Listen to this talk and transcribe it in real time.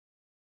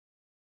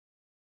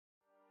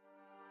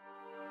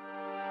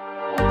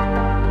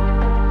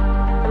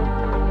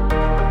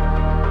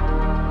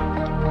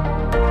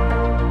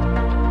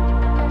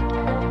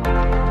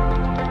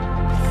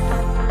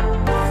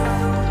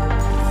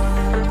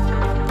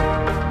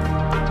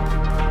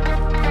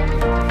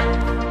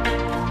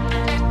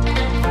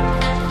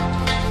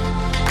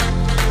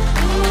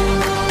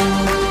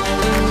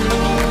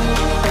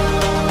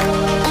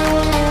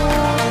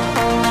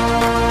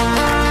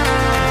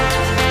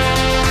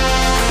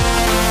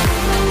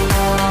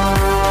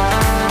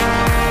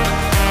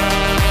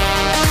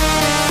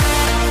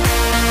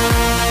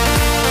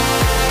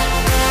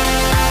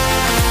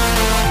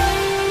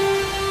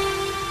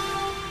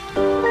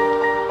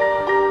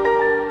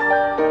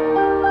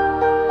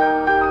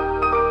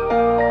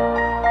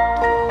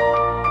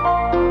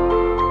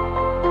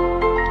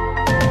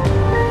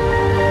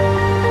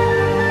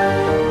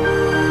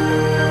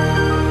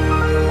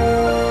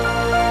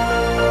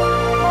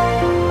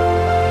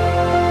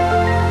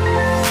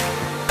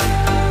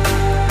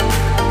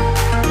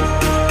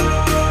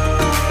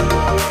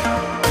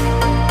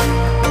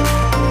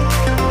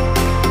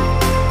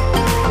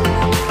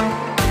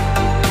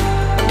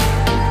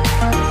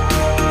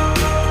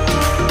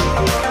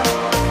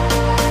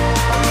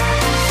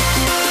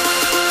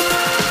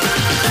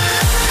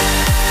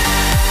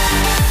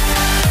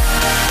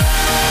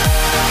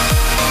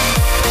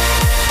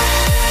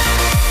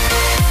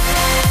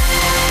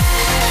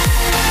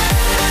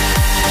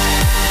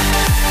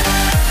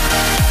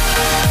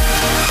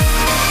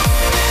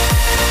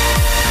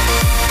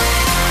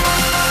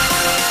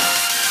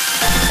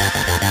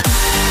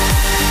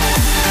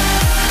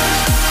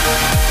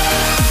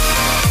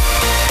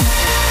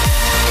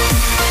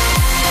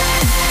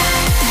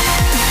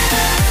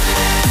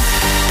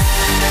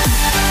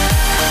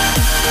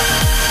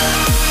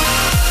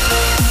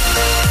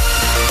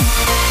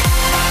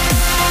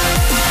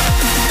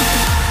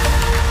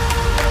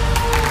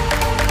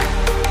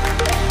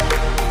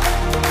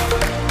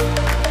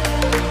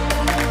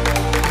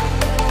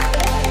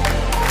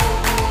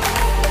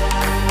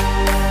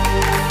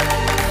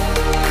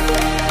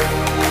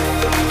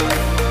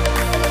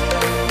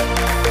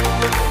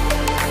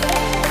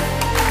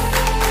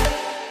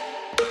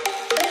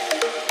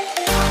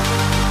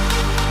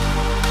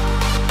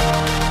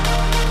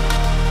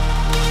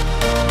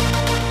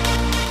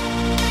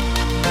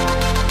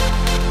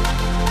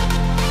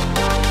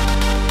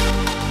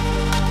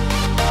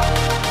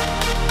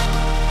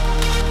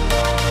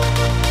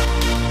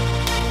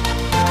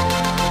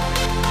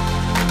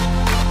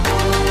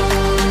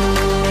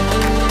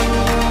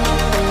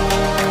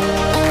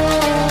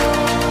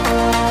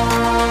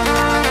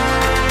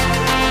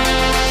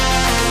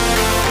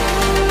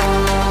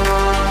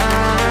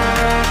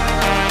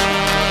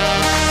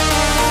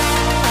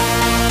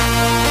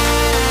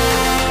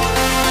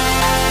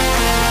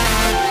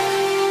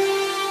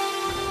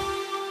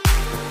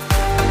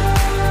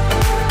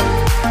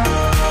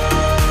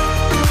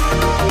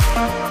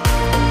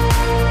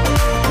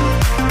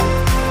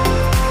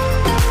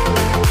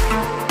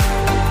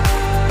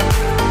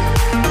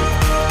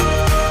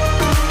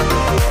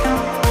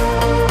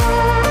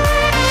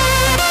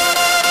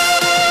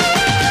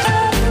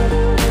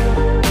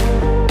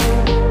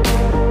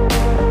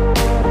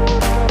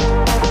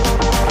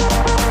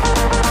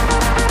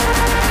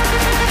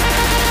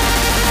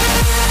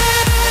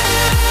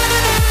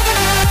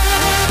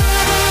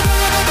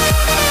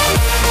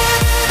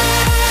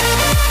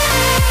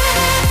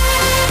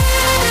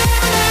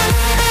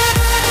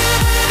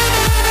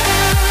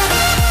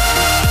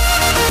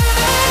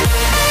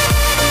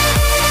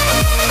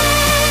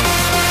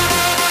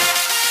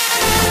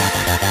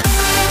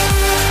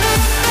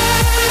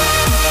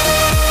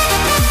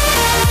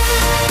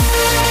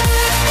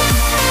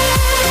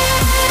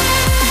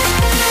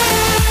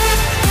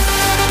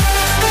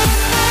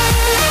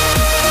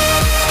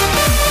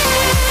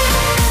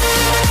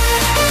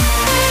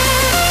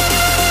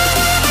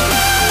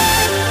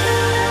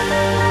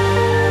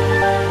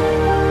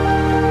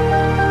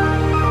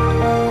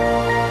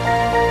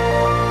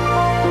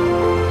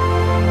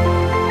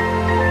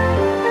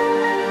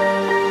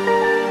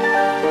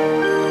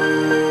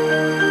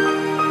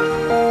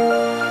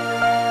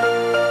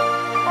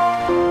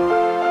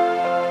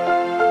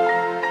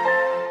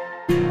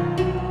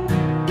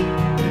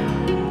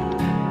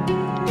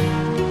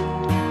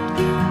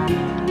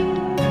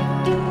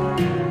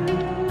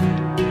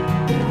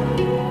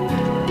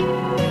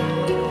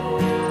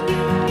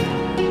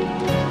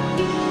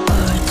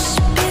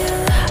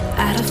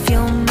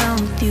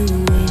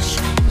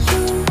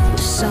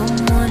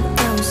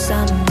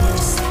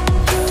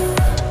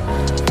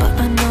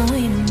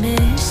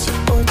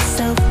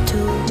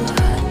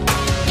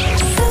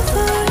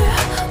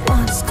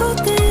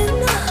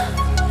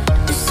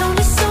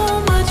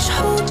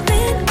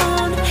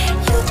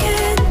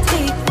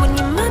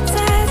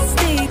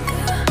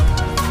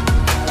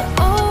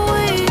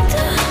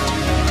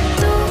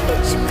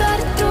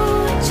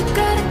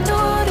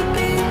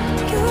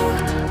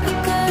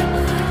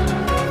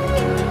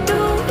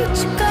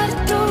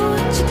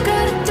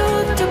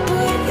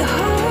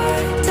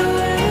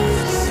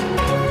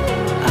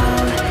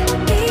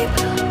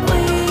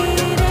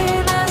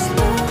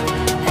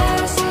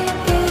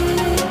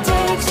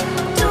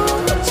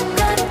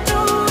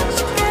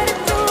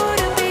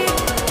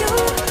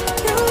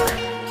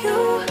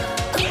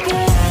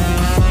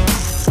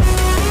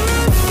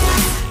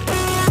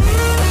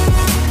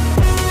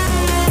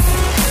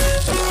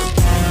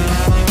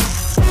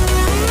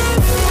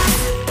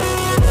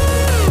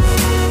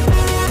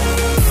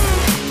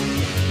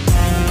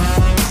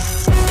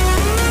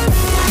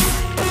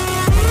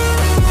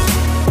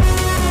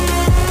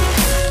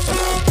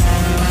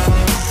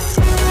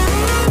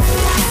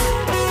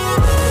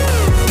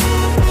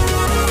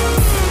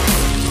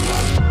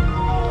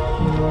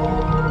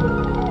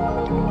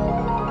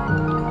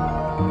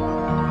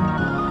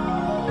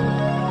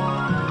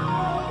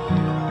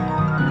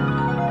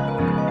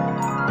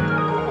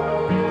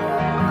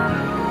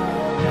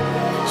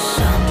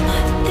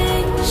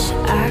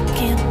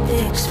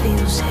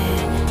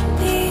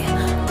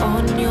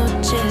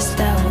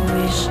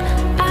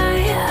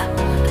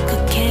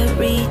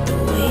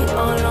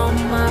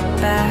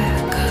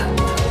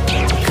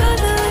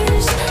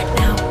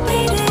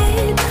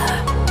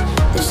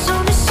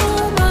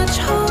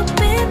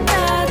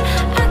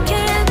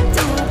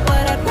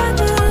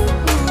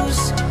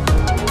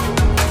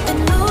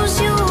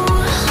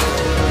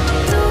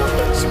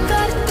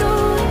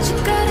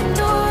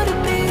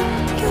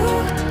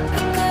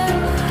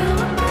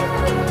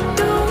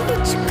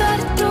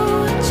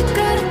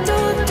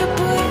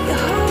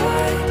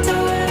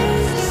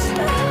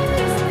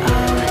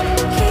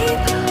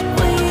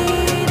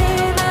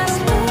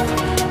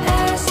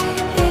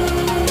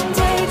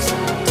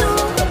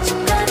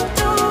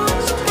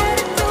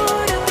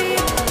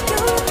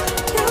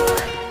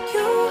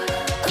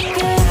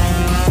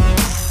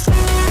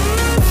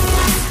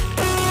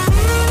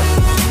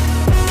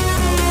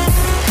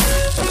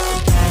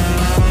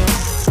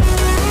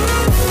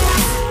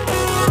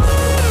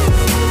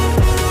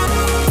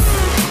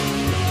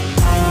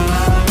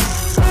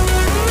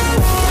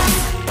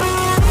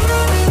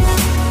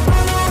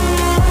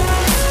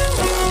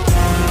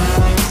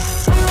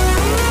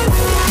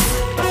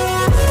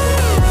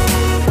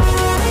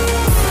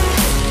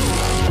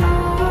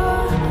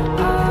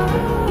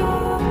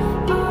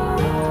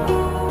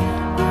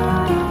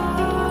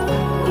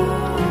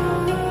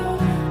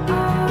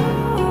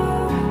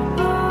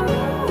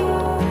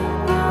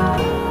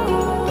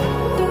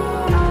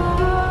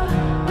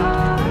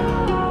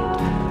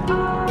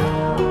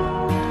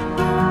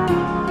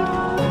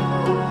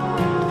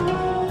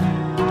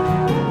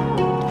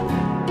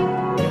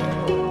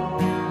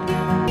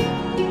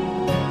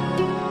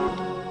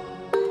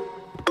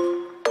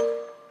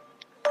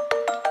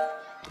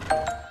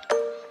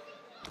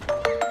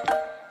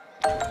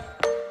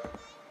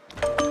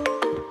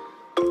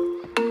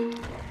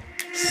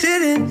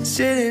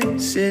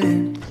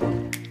Sitting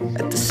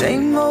at the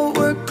same old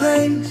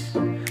workplace.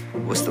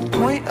 What's the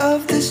point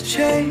of this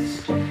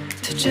chase?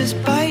 To just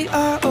bite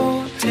our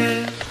own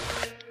tail.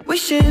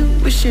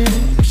 Wishing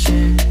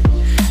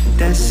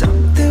that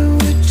something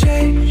would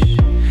change,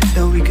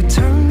 that we could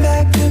turn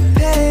back the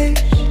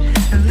page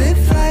and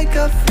live like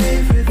our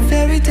favorite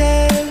fairy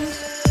tales.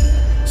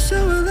 So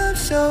a love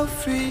so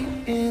free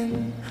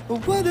in a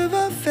world of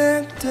our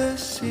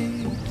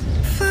fantasies,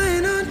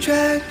 flying on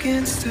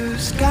dragons through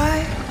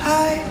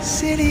sky-high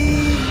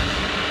cities.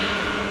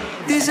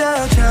 These are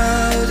our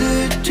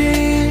childhood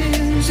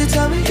dreams. It's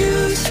how we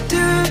used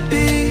to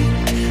be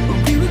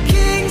when we were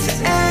kings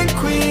and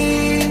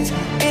queens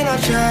in our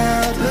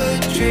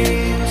childhood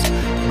dreams.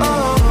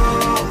 Oh,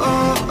 oh,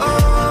 oh,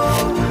 oh,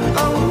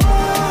 oh,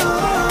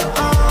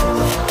 oh, oh,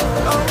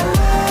 oh.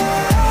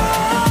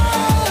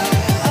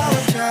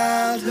 Our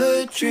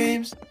childhood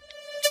dreams.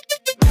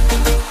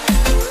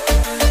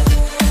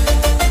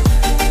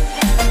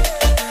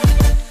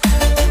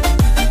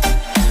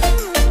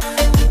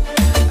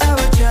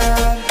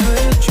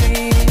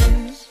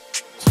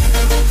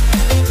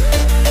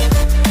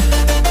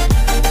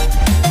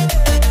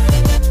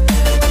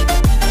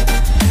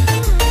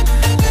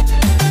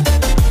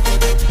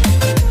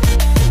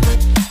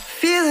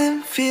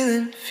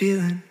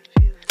 Feeling,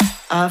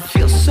 I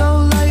feel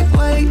so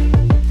lightweight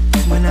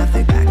when I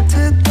think back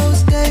to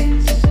those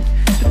days,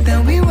 but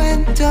then we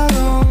went our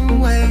own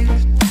ways.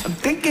 I'm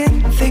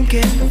thinking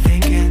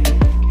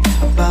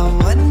about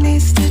what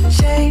needs to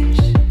change,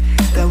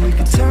 that we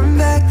could turn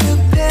back the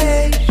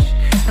page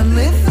and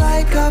live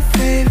like our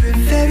favorite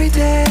fairy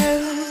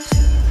tales.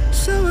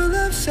 So a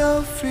love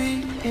so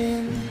free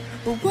in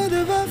a world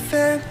of our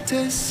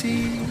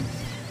fantasies,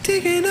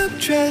 digging up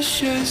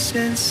treasures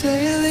and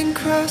sailing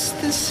across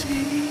the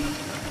sea.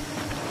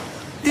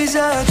 These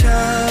are our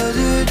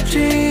childhood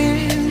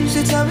dreams.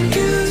 It's how we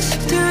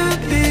used to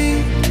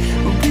be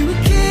when we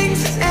were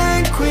kings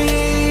and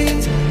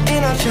queens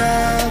in our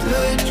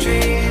childhood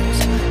dreams.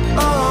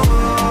 Oh,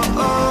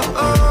 oh,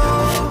 oh,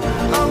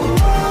 oh, oh,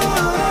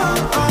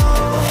 oh, oh,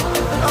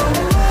 oh.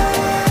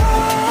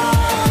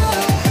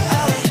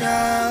 Our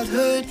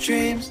childhood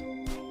dreams.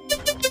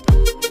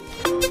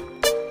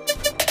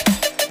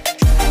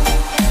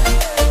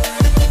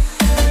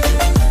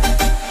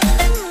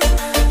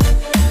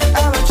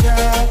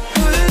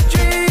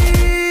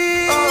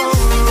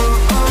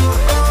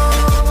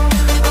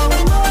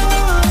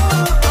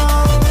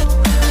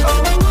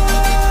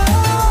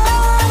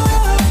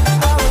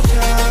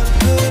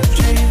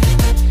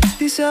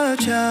 Our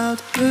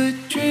childhood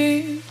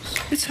dreams,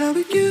 it's how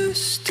it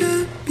used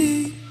to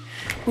be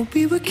when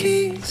we were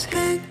kings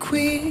and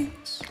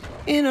queens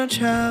in our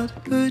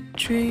childhood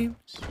dreams.